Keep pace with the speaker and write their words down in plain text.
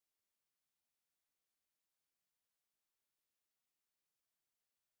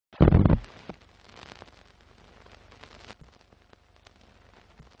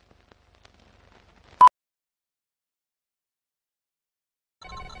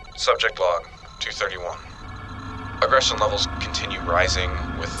Subject log 231. Aggression levels continue rising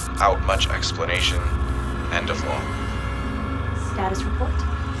without much explanation. End of log. Status report?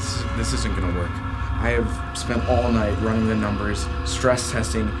 This isn't gonna work. I have spent all night running the numbers, stress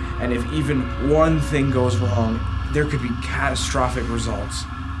testing, and if even one thing goes wrong, there could be catastrophic results.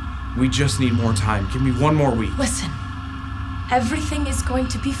 We just need more time. Give me 1 more week. Listen, everything is going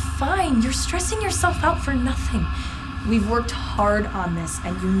to be fine. You're stressing yourself out for nothing. We've worked hard on this,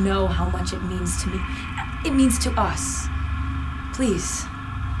 and you know how much it means to me. It means to us. Please,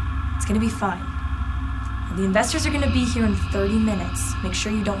 it's gonna be fine. And the investors are gonna be here in 30 minutes. Make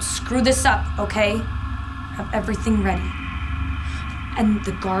sure you don't screw this up, okay? Have everything ready. And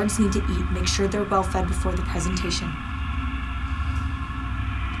the guards need to eat. Make sure they're well fed before the presentation.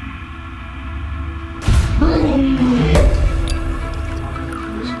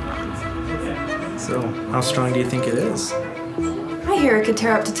 So, how strong do you think it is? I hear it could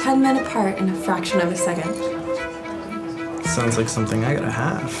tear up to 10 men apart in a fraction of a second. Sounds like something I gotta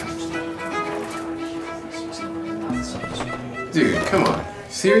have. Dude, come on.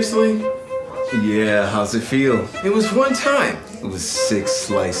 Seriously? Yeah, how's it feel? It was one time. It was 6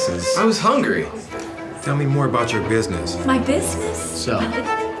 slices. I was hungry. Tell me more about your business. My business? So,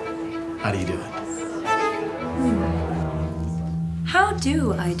 how do you do it? How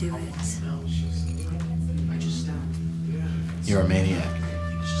do I do it? You're a maniac.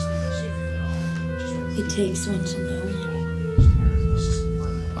 It takes one to know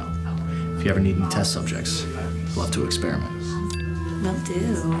one. If you ever need any test subjects, I'd love to experiment. Will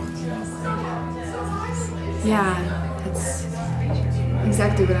do. Yeah, that's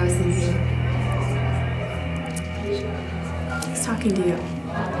exactly what I was thinking. He's talking to you.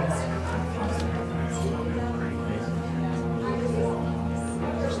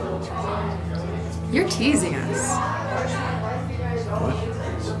 You're teasing us. What?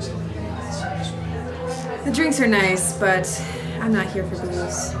 The drinks are nice, but I'm not here for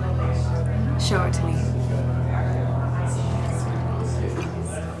booze. Show it to me.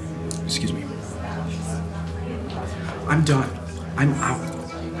 Excuse me. I'm done. I'm out.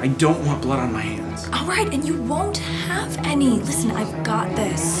 I don't want blood on my hands. All right, and you won't have any. Listen, I've got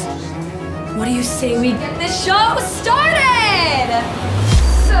this. What do you say we get this show started?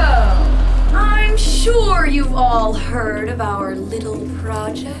 So, I'm sure you've all heard of our little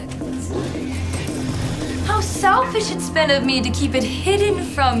project. How selfish it's been of me to keep it hidden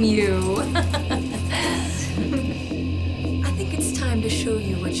from you. I think it's time to show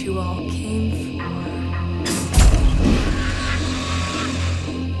you what you all came for.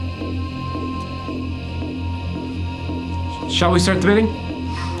 Shall we start the bidding?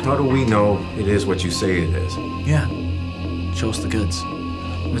 How do we know it is what you say it is? Yeah. Show us the goods.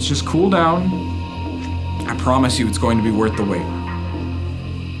 Let's just cool down. I promise you it's going to be worth the wait.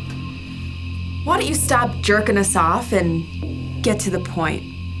 Why don't you stop jerking us off and get to the point?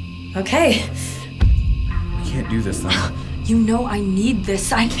 Okay. We can't do this, Naya. You know I need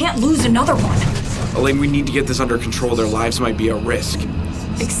this. I can't lose another one. Elaine, we need to get this under control. Their lives might be at risk.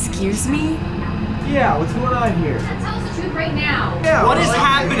 Excuse me? Yeah, what's going on here? Tell us the truth right now. Yeah, What is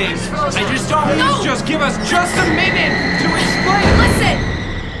happening? I just don't. Please just give us just a minute to explain. Listen!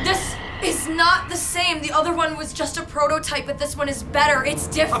 This is not the same. The other one was just a prototype, but this one is better. It's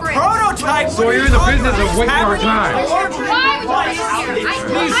different. Prototype? So you're in the business of wasting our time. Why would you be here?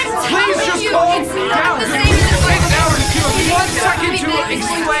 Please just calm It's not down. the same as the Take down and give us 1 second to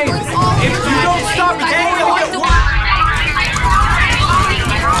explain. If you don't stop, it's going to get worse.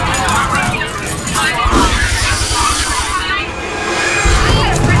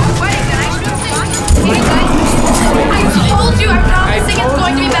 I told you, I'm promising it's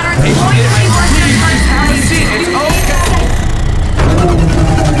going to be better. It's going to be worse than first time. It's okay.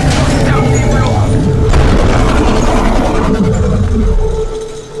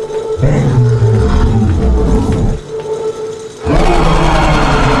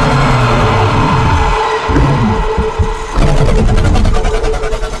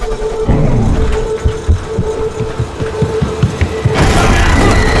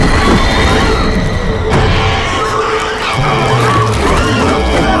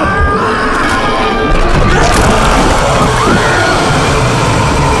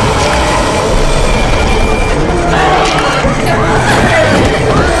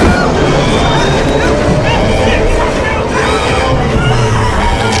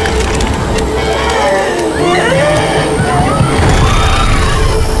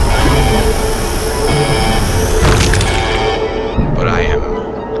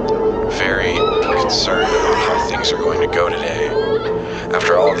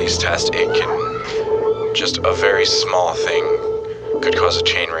 After all these tests, it can just a very small thing Could cause a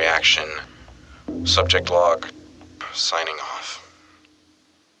chain reaction. Subject log. Signing off.